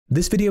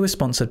This video is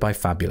sponsored by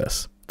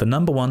Fabulous, the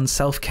 #1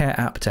 self-care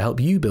app to help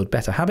you build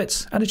better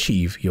habits and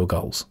achieve your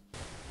goals.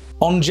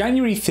 On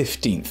January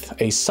 15th,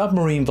 a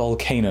submarine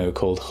volcano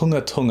called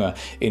Hunga-Tonga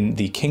in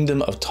the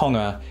Kingdom of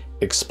Tonga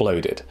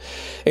exploded.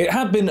 It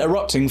had been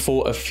erupting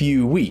for a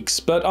few weeks,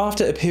 but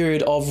after a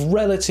period of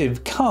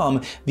relative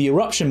calm, the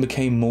eruption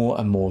became more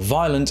and more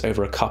violent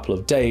over a couple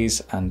of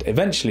days and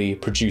eventually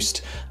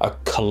produced a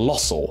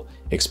colossal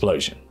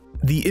explosion.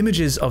 The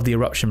images of the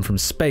eruption from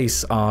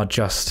space are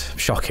just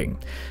shocking.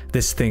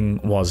 This thing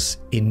was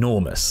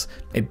enormous.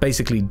 It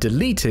basically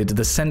deleted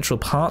the central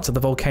part of the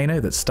volcano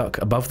that stuck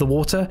above the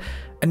water,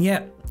 and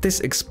yet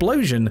this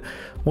explosion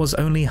was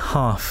only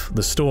half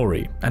the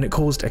story, and it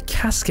caused a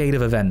cascade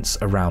of events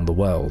around the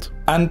world.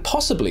 And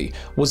possibly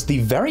was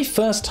the very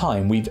first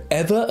time we've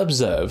ever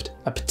observed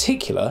a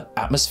particular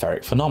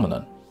atmospheric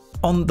phenomenon.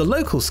 On the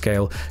local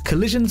scale,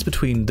 collisions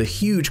between the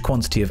huge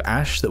quantity of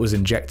ash that was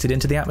injected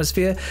into the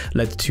atmosphere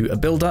led to a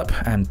buildup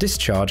and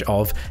discharge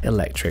of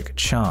electric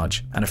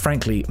charge, and a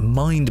frankly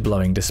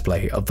mind-blowing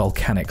display of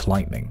volcanic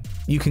lightning.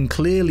 You can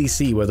clearly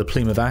see where the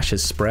plume of ash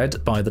is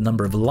spread by the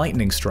number of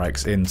lightning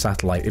strikes in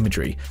satellite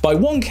imagery. By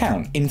one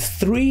count, in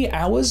 3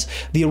 hours,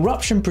 the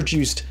eruption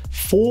produced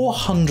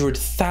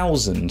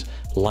 400,000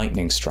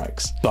 lightning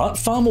strikes. But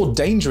far more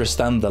dangerous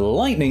than the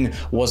lightning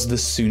was the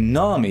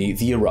tsunami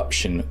the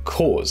eruption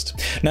caused.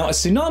 Now, a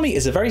tsunami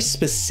is a very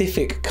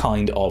specific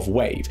kind of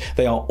wave.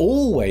 They are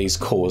always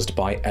caused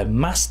by a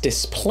mass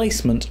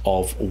displacement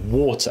of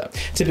water,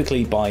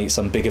 typically by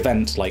some big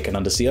event like an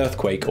undersea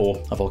earthquake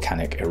or a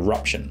volcanic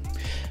eruption.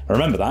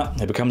 Remember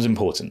that, it becomes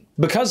important.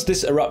 Because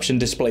this eruption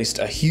displaced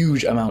a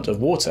huge amount of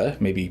water,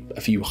 maybe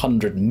a few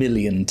 100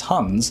 million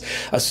tons,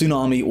 a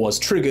tsunami was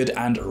triggered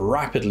and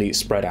rapidly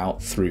spread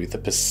out through the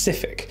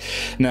Pacific.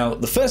 Now,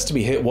 the first to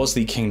be hit was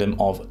the Kingdom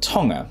of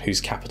Tonga,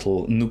 whose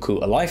capital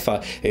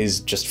Nuku'-Alaifa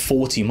is just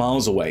 40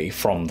 miles away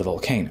from the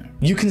volcano.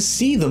 You can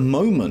see the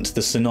moment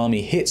the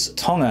tsunami hits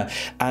Tonga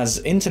as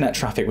internet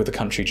traffic with the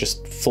country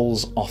just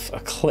falls off a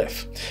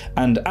cliff.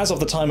 And as of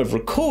the time of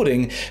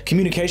recording,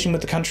 communication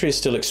with the country is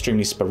still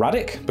extremely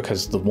sporadic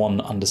because the one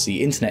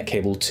undersea internet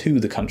cable to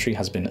the country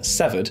has been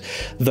severed,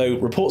 though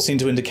reports seem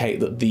to indicate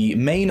that the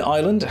main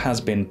island has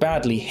been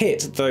badly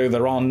hit, though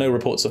there are no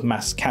reports of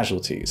mass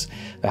casualties.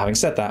 Having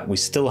said that, we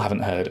still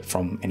haven't heard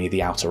from any of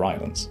the outer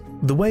islands.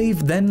 The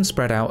wave then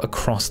spread out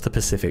across the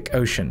Pacific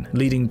Ocean,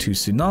 leading to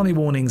tsunami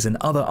warnings in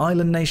other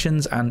island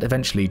nations and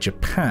eventually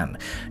Japan.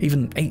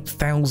 Even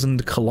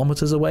 8,000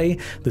 kilometers away,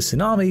 the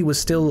tsunami was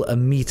still a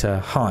meter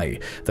high,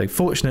 though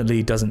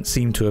fortunately doesn't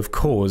seem to have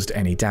caused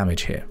any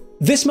damage here.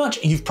 This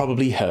much you've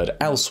probably heard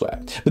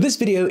elsewhere, but this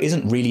video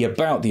isn't really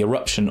about the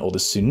eruption or the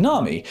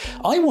tsunami.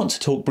 I want to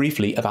talk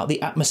briefly about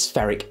the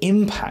atmospheric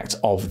impact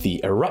of the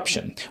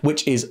eruption,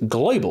 which is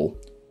global,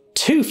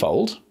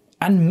 twofold,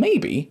 and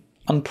maybe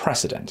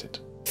unprecedented.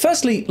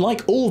 Firstly,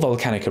 like all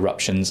volcanic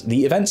eruptions,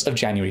 the events of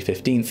January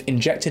 15th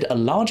injected a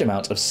large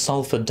amount of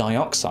sulfur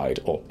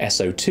dioxide, or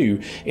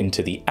SO2,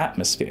 into the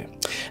atmosphere.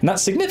 And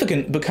that's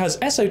significant because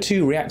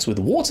SO2 reacts with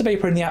water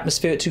vapor in the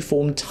atmosphere to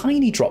form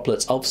tiny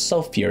droplets of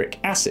sulfuric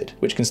acid,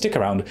 which can stick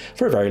around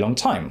for a very long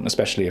time,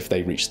 especially if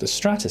they reach the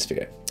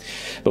stratosphere.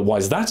 But why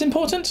is that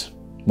important?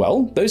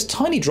 Well, those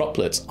tiny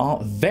droplets are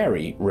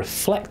very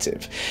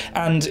reflective,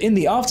 and in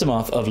the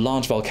aftermath of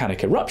large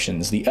volcanic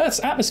eruptions, the Earth's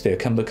atmosphere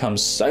can become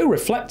so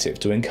reflective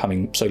to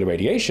incoming solar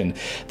radiation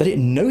that it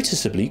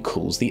noticeably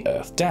cools the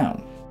Earth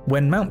down.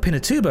 When Mount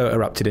Pinatubo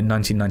erupted in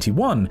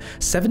 1991,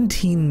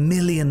 17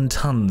 million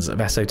tons of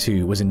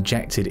SO2 was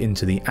injected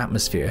into the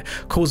atmosphere,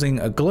 causing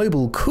a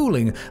global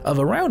cooling of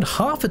around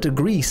 ½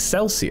 degree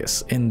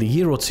Celsius in the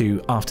year or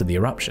two after the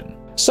eruption.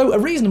 So a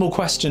reasonable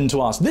question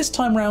to ask this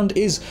time round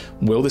is,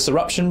 will this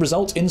eruption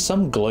result in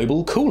some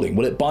global cooling?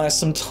 Will it buy us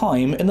some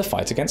time in the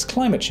fight against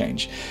climate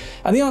change?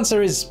 And the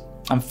answer is,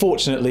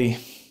 unfortunately,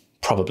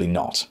 probably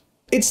not.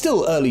 It's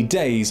still early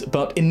days,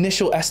 but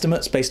initial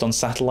estimates based on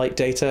satellite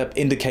data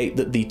indicate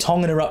that the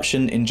Tongan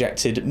eruption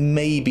injected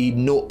maybe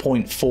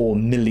 0.4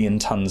 million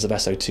tons of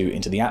SO2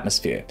 into the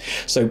atmosphere,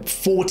 so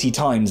 40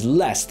 times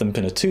less than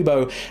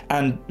Pinatubo,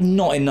 and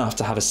not enough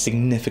to have a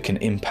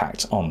significant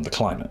impact on the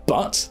climate.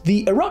 But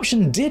the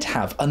eruption did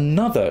have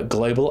another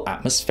global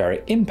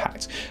atmospheric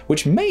impact,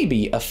 which may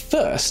be a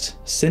first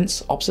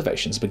since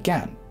observations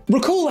began.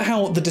 Recall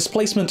how the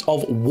displacement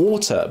of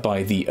water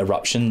by the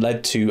eruption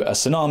led to a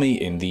tsunami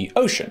in the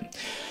ocean.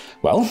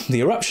 Well,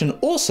 the eruption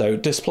also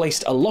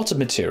displaced a lot of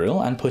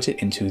material and put it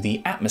into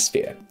the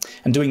atmosphere,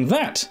 and doing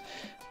that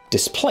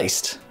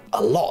displaced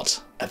a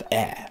lot of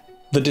air.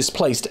 The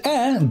displaced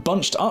air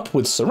bunched up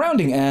with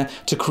surrounding air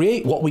to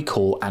create what we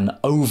call an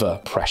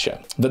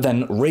overpressure, that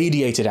then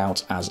radiated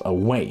out as a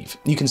wave.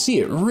 You can see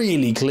it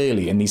really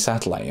clearly in these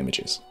satellite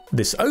images.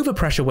 This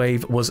overpressure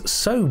wave was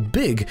so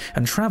big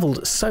and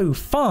travelled so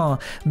far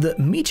that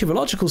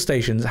meteorological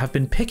stations have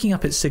been picking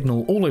up its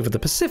signal all over the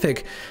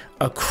Pacific,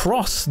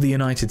 across the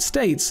United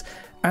States,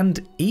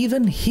 And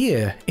even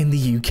here in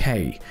the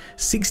UK,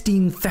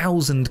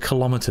 16,000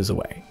 kilometers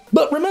away.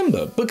 But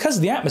remember,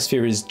 because the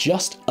atmosphere is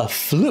just a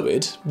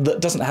fluid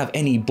that doesn't have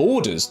any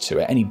borders to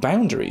it, any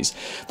boundaries,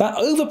 that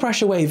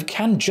overpressure wave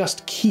can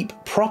just keep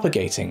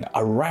propagating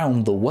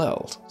around the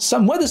world.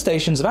 Some weather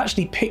stations have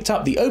actually picked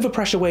up the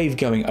overpressure wave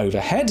going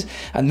overhead,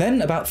 and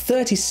then about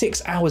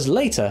 36 hours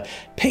later,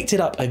 picked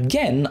it up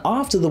again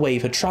after the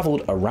wave had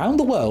travelled around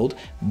the world,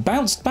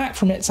 bounced back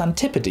from its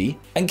antipode,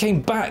 and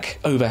came back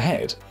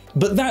overhead.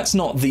 But that's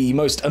not the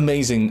most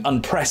amazing,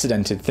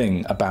 unprecedented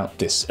thing about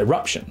this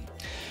eruption.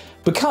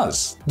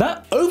 Because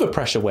that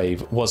overpressure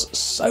wave was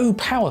so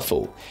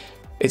powerful,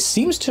 it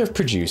seems to have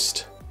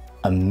produced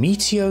a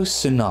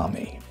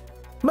meteotsunami.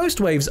 Most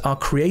waves are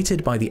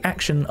created by the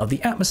action of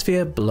the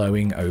atmosphere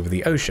blowing over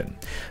the ocean.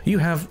 You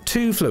have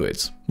two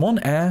fluids, one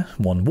air,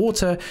 one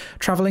water,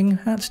 travelling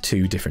at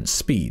two different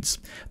speeds.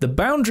 The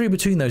boundary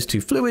between those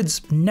two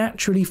fluids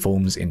naturally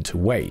forms into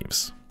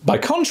waves. By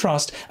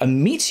contrast, a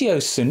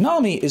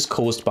meteotsunami is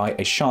caused by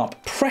a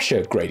sharp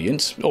pressure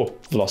gradient, or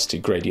velocity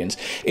gradient,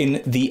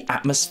 in the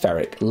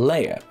atmospheric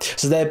layer.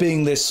 So there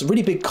being this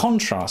really big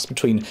contrast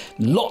between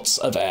lots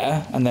of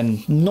air and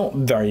then not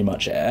very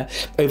much air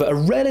over a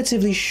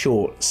relatively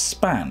short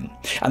span.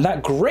 And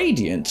that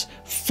gradient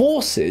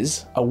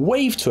forces a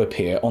wave to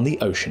appear on the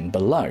ocean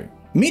below.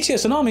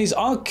 Meteotsunamis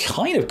are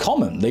kind of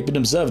common. They've been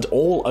observed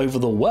all over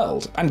the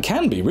world and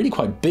can be really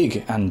quite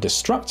big and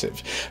destructive.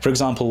 For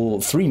example,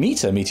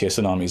 3-meter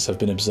meteotsunamis have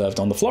been observed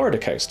on the Florida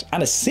coast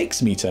and a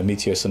 6-meter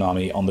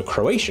meteotsunami on the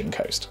Croatian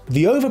coast.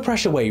 The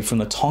overpressure wave from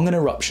the Tongan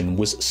eruption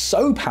was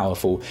so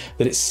powerful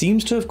that it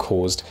seems to have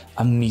caused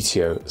a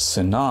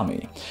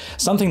meteotsunami.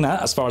 Something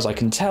that, as far as I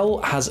can tell,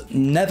 has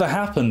never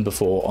happened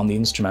before on the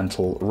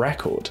instrumental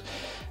record.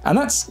 And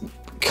that's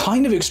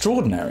kind of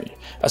extraordinary.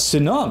 A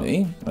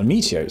tsunami, a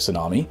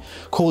meteotsunami,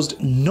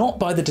 caused not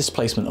by the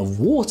displacement of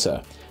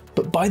water,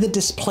 but by the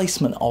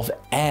displacement of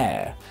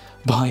air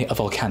by a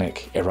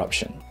volcanic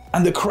eruption.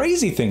 And the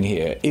crazy thing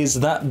here is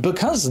that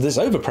because this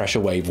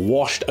overpressure wave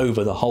washed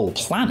over the whole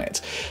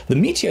planet, the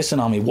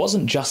meteotsunami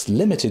wasn't just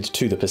limited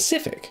to the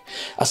Pacific.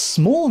 A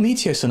small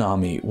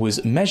meteotsunami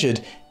was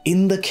measured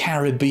in the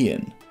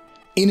Caribbean,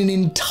 in an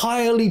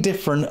entirely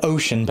different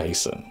ocean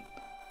basin.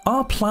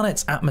 Our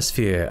planet's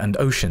atmosphere and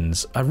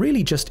oceans are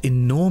really just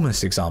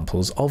enormous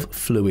examples of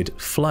fluid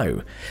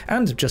flow.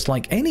 And just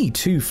like any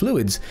two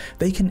fluids,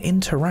 they can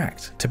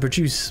interact to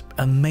produce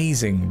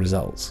amazing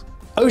results.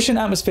 Ocean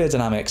atmosphere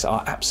dynamics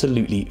are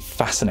absolutely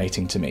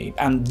fascinating to me,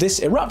 and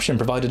this eruption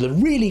provided a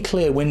really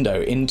clear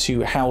window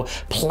into how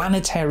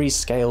planetary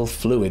scale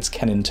fluids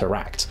can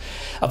interact.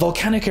 A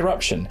volcanic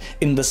eruption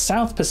in the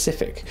South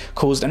Pacific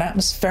caused an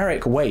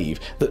atmospheric wave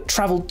that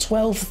travelled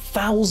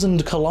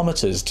 12,000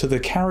 kilometers to the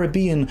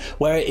Caribbean,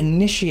 where it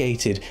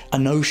initiated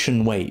an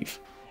ocean wave.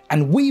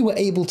 And we were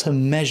able to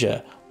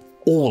measure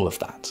all of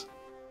that.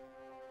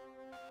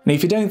 And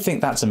if you don't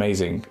think that's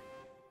amazing,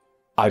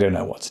 I don't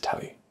know what to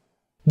tell you.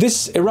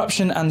 This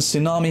eruption and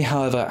tsunami,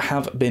 however,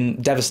 have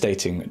been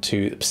devastating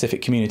to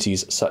Pacific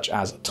communities such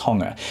as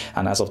Tonga,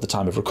 and as of the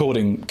time of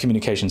recording,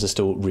 communications are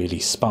still really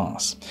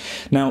sparse.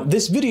 Now,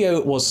 this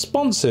video was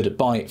sponsored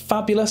by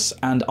Fabulous,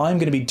 and I'm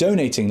going to be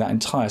donating that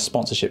entire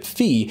sponsorship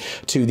fee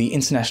to the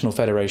International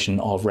Federation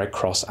of Red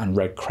Cross and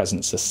Red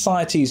Crescent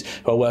Societies,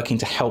 who are working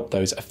to help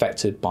those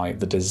affected by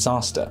the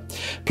disaster.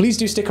 Please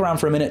do stick around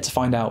for a minute to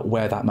find out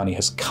where that money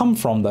has come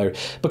from, though,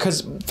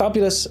 because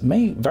Fabulous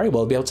may very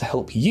well be able to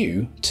help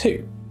you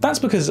too. That's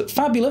because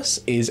Fabulous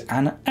is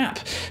an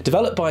app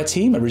developed by a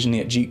team originally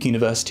at Duke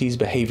University's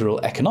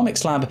Behavioral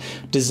Economics Lab,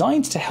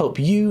 designed to help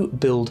you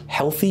build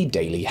healthy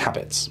daily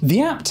habits.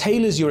 The app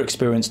tailors your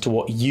experience to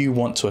what you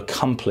want to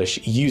accomplish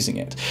using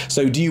it.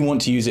 So do you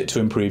want to use it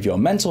to improve your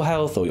mental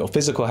health or your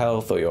physical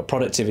health or your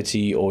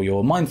productivity or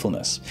your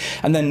mindfulness?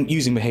 And then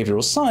using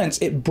behavioral science,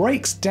 it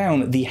breaks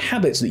down the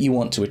habits that you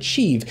want to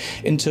achieve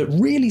into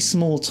really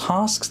small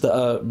tasks that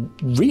are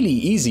really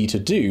easy to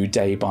do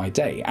day by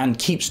day and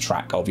keeps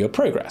track of your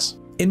progress.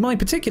 In my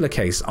particular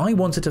case, I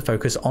wanted to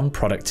focus on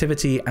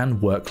productivity and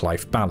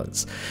work-life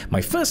balance.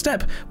 My first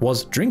step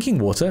was drinking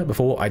water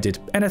before I did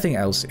anything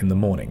else in the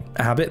morning,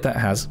 a habit that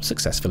has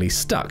successfully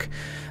stuck.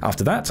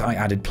 After that, I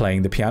added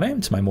playing the piano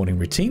to my morning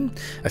routine,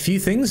 a few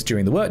things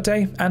during the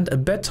workday, and a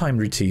bedtime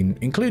routine,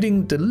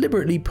 including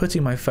deliberately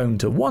putting my phone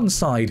to one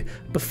side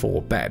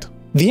before bed.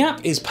 The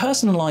app is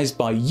personalized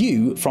by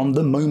you from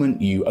the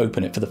moment you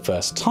open it for the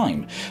first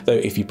time, though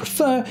if you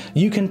prefer,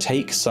 you can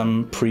take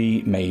some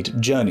pre-made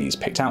journeys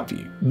picked out for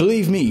you.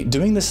 Believe me,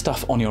 doing this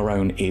stuff on your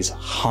own is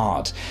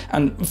hard,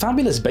 and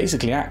Fabulous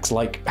basically acts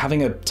like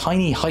having a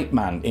tiny hype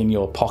man in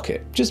your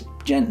pocket, just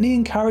gently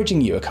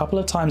encouraging you a couple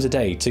of times a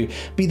day to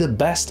be the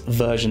best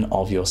version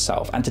of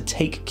yourself and to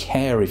take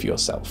care of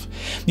yourself.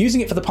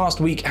 Using it for the past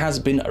week has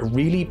been a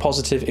really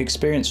positive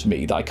experience for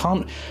me that I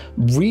can't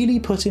really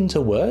put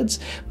into words,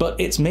 but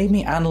it's made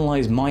me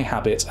analyze my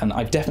habits, and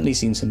I've definitely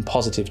seen some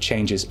positive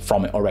changes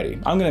from it already.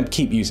 I'm going to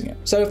keep using it.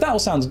 So if that all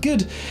sounds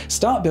good,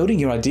 start building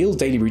your ideal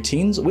daily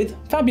routines with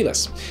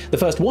Fabulous. The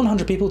first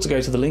 100 people to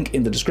go to the link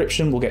in the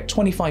description will get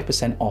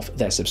 25% off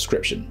their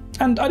subscription.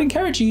 And I'd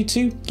encourage you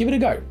to give it a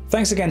go.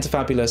 Thanks again to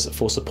Fabulous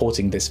for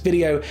supporting this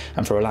video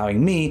and for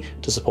allowing me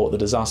to support the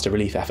disaster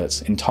relief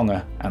efforts in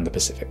Tonga and the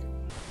Pacific.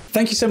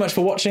 Thank you so much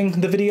for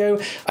watching the video.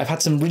 I've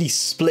had some really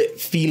split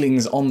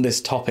feelings on this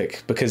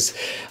topic because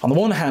on the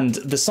one hand,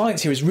 the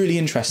science here is really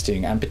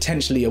interesting and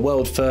potentially a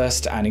world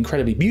first and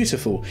incredibly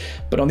beautiful.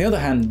 But on the other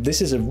hand,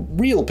 this is a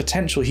real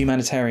potential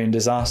humanitarian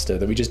disaster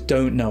that we just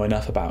don't know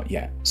enough about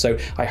yet. So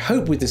I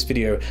hope with this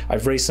video,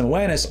 I've raised some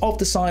awareness of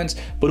the science,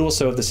 but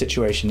also of the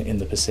situation in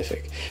the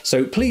Pacific.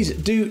 So please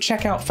do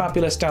check out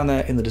Fabulous down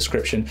there in the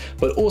description,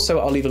 but also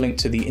I'll leave a link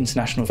to the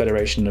International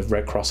Federation of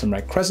Red Cross and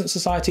Red Crescent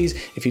Societies.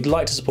 If you'd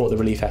like to support the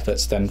relief efforts,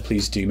 then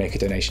please do make a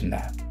donation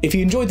there. If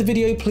you enjoyed the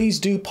video, please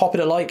do pop it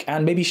a like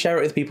and maybe share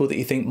it with people that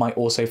you think might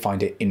also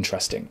find it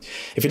interesting.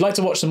 If you'd like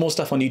to watch some more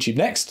stuff on YouTube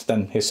next,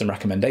 then here's some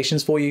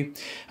recommendations for you.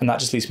 And that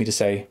just leaves me to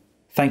say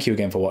thank you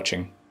again for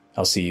watching.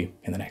 I'll see you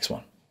in the next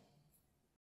one.